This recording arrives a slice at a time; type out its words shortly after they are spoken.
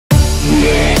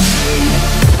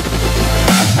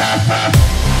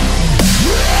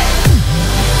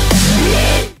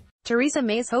Theresa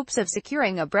May's hopes of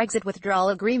securing a Brexit withdrawal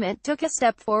agreement took a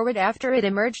step forward after it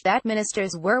emerged that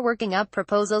ministers were working up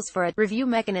proposals for a review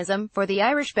mechanism for the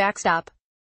Irish backstop.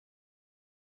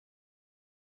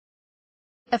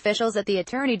 Officials at the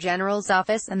Attorney General's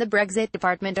office and the Brexit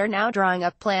Department are now drawing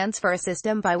up plans for a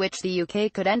system by which the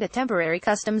UK could end a temporary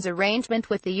customs arrangement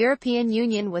with the European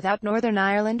Union without Northern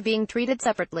Ireland being treated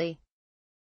separately.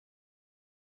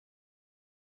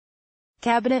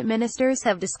 Cabinet ministers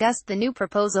have discussed the new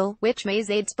proposal, which May's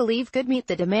aides believe could meet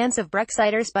the demands of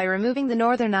Brexiters by removing the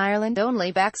Northern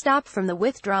Ireland-only backstop from the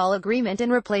withdrawal agreement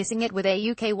and replacing it with a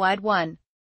UK-wide one.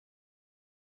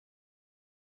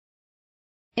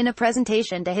 In a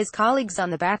presentation to his colleagues on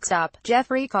the backstop,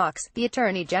 Geoffrey Cox, the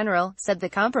Attorney General, said the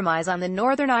compromise on the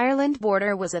Northern Ireland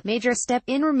border was a major step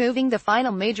in removing the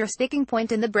final major sticking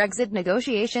point in the Brexit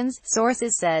negotiations,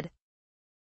 sources said.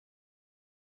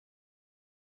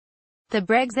 The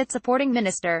Brexit-supporting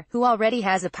minister, who already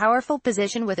has a powerful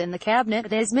position within the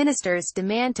cabinet as ministers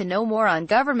demand to know more on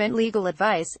government legal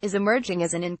advice, is emerging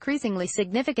as an increasingly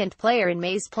significant player in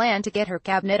May's plan to get her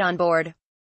cabinet on board.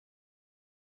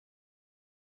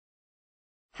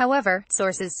 However,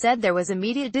 sources said there was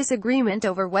immediate disagreement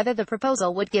over whether the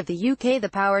proposal would give the UK the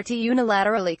power to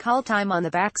unilaterally call time on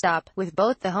the backstop, with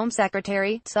both the Home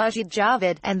Secretary, Sajid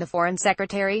Javid, and the Foreign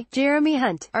Secretary, Jeremy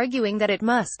Hunt, arguing that it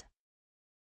must.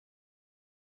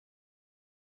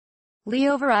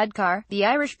 Leo Varadkar, the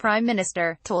Irish Prime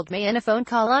Minister, told May in a phone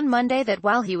call on Monday that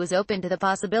while he was open to the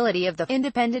possibility of the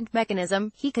independent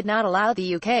mechanism, he could not allow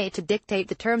the UK to dictate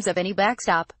the terms of any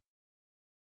backstop.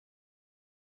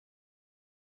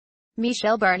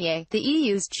 Michel Barnier, the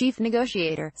EU's chief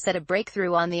negotiator, said a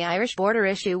breakthrough on the Irish border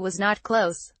issue was not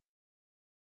close.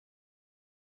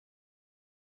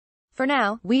 For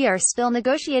now, we are still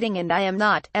negotiating and I am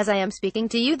not, as I am speaking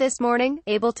to you this morning,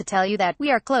 able to tell you that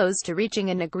we are close to reaching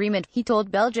an agreement, he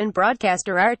told Belgian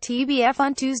broadcaster RTBF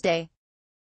on Tuesday.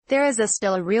 There is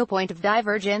still a real point of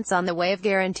divergence on the way of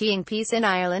guaranteeing peace in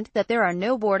Ireland, that there are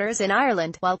no borders in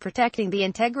Ireland, while protecting the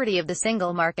integrity of the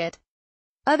single market.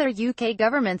 Other UK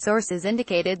government sources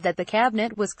indicated that the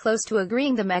cabinet was close to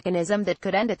agreeing the mechanism that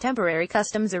could end a temporary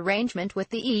customs arrangement with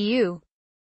the EU.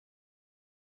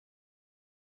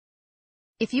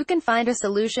 If you can find a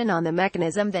solution on the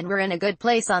mechanism, then we're in a good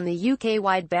place on the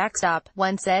UK-wide backstop,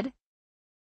 one said.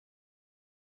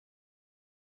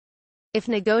 If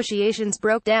negotiations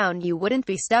broke down, you wouldn't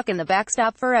be stuck in the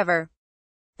backstop forever.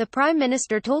 The Prime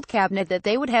Minister told Cabinet that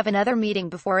they would have another meeting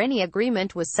before any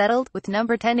agreement was settled, with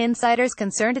Number 10 insiders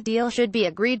concerned a deal should be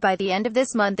agreed by the end of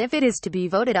this month if it is to be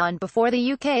voted on before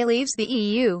the UK leaves the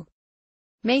EU.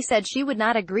 May said she would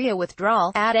not agree a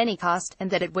withdrawal at any cost,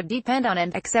 and that it would depend on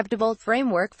an acceptable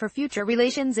framework for future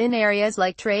relations in areas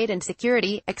like trade and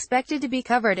security, expected to be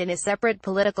covered in a separate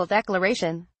political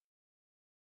declaration.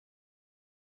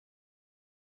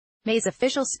 May's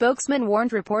official spokesman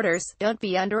warned reporters, "Don't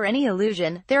be under any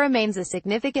illusion, there remains a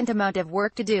significant amount of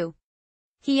work to do."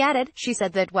 He added, she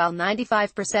said that while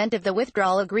 95% of the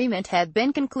withdrawal agreement had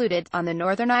been concluded, on the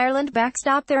Northern Ireland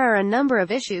backstop there are a number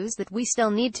of issues that we still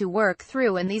need to work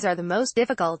through and these are the most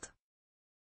difficult.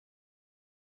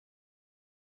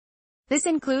 This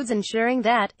includes ensuring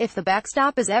that, if the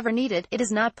backstop is ever needed, it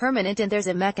is not permanent and there's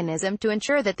a mechanism to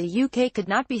ensure that the UK could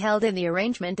not be held in the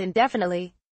arrangement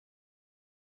indefinitely.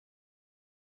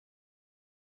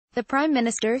 The Prime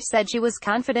Minister said she was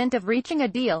confident of reaching a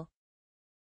deal.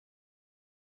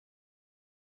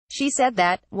 She said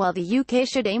that, while the UK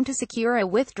should aim to secure a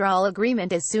withdrawal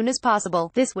agreement as soon as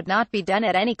possible, this would not be done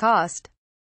at any cost.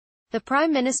 The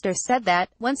Prime Minister said that,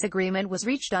 once agreement was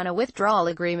reached on a withdrawal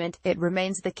agreement, it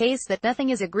remains the case that nothing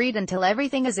is agreed until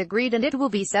everything is agreed and it will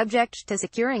be subject to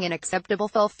securing an acceptable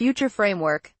future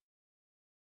framework.